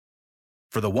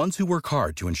For the ones who work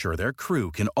hard to ensure their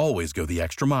crew can always go the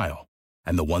extra mile,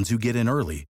 and the ones who get in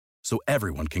early so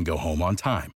everyone can go home on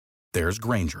time, there's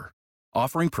Grainger,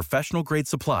 offering professional-grade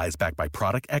supplies backed by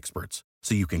product experts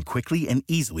so you can quickly and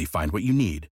easily find what you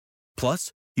need.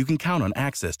 Plus, you can count on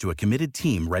access to a committed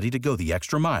team ready to go the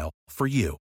extra mile for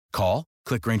you. Call,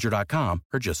 click Grainger.com,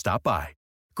 or just stop by.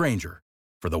 Grainger,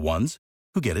 for the ones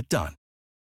who get it done.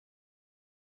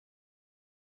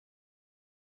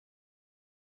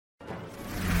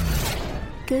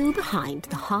 Go behind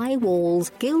the high walls,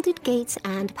 gilded gates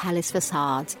and palace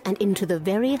facades and into the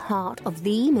very heart of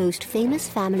the most famous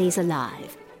families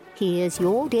alive. Here's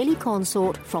your daily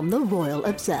consort from the Royal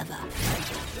Observer.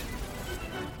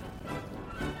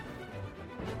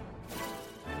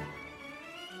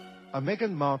 Are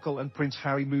Meghan Markle and Prince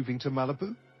Harry moving to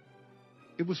Malibu?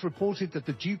 It was reported that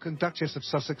the Duke and Duchess of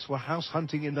Sussex were house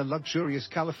hunting in the luxurious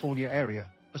California area,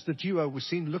 as the duo was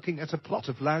seen looking at a plot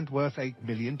of land worth $8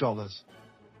 million.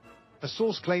 A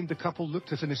source claimed the couple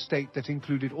looked at an estate that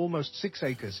included almost 6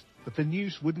 acres, but the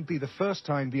news wouldn't be the first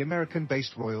time the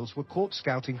American-based royals were caught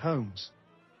scouting homes.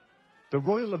 The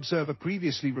Royal Observer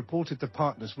previously reported the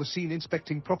partners were seen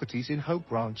inspecting properties in Hope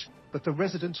Ranch, but the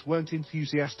residents weren't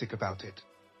enthusiastic about it.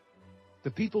 The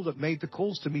people that made the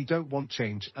calls to me don't want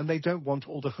change and they don't want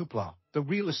all the hoopla, the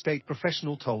real estate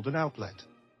professional told an outlet.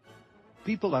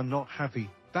 People are not happy,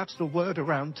 that's the word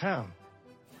around town.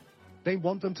 They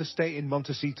want them to stay in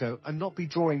Montecito and not be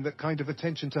drawing that kind of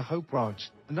attention to Hope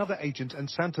Ranch, another agent and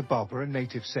Santa Barbara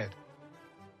native said.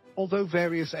 Although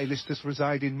various A-listers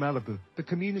reside in Malibu, the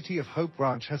community of Hope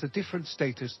Ranch has a different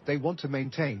status they want to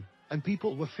maintain, and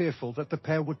people were fearful that the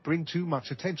pair would bring too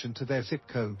much attention to their zip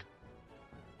code.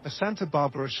 A Santa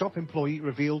Barbara shop employee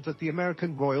revealed that the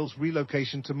American royals'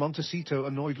 relocation to Montecito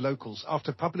annoyed locals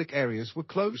after public areas were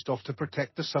closed off to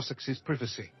protect the Sussexes'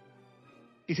 privacy.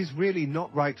 It is really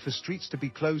not right for streets to be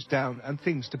closed down and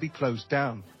things to be closed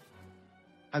down.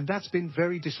 And that's been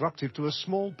very disruptive to a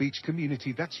small beach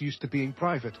community that's used to being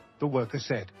private, the worker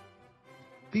said.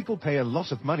 People pay a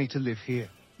lot of money to live here,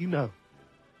 you know.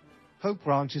 Hope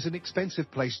Ranch is an expensive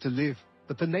place to live,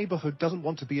 but the neighborhood doesn't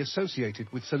want to be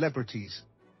associated with celebrities.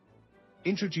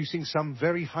 Introducing some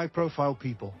very high-profile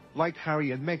people, like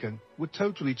Harry and Meghan, would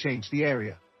totally change the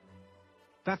area.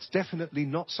 That's definitely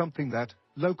not something that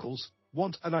locals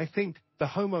want, and I think the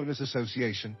Homeowners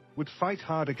Association would fight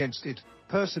hard against it,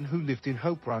 person who lived in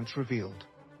Hope Ranch revealed.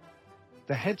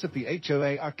 The heads of the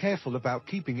HOA are careful about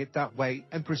keeping it that way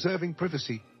and preserving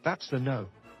privacy, that's the no.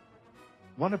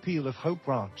 One appeal of Hope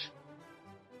Ranch.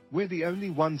 We're the only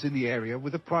ones in the area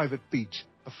with a private beach,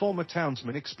 a former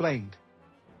townsman explained.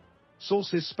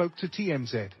 Sources spoke to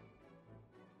TMZ.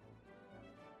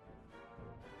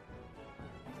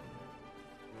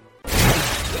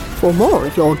 For more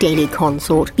of your daily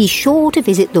consort, be sure to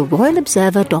visit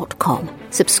theroyalobserver.com.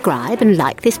 Subscribe and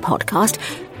like this podcast.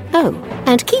 Oh,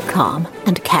 and keep calm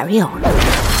and carry on.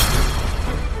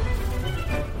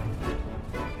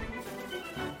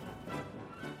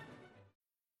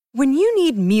 When you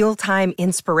need mealtime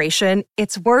inspiration,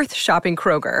 it's worth shopping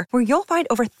Kroger, where you'll find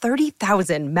over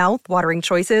 30,000 mouth-watering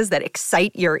choices that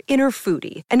excite your inner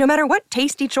foodie. And no matter what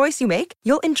tasty choice you make,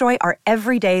 you'll enjoy our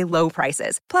everyday low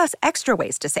prices, plus extra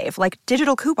ways to save, like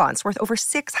digital coupons worth over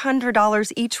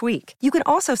 $600 each week. You can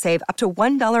also save up to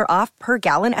 $1 off per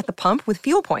gallon at the pump with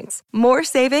fuel points. More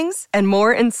savings and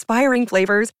more inspiring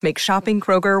flavors make shopping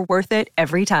Kroger worth it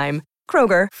every time.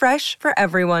 Kroger, fresh for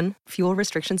everyone. Fuel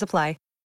restrictions apply.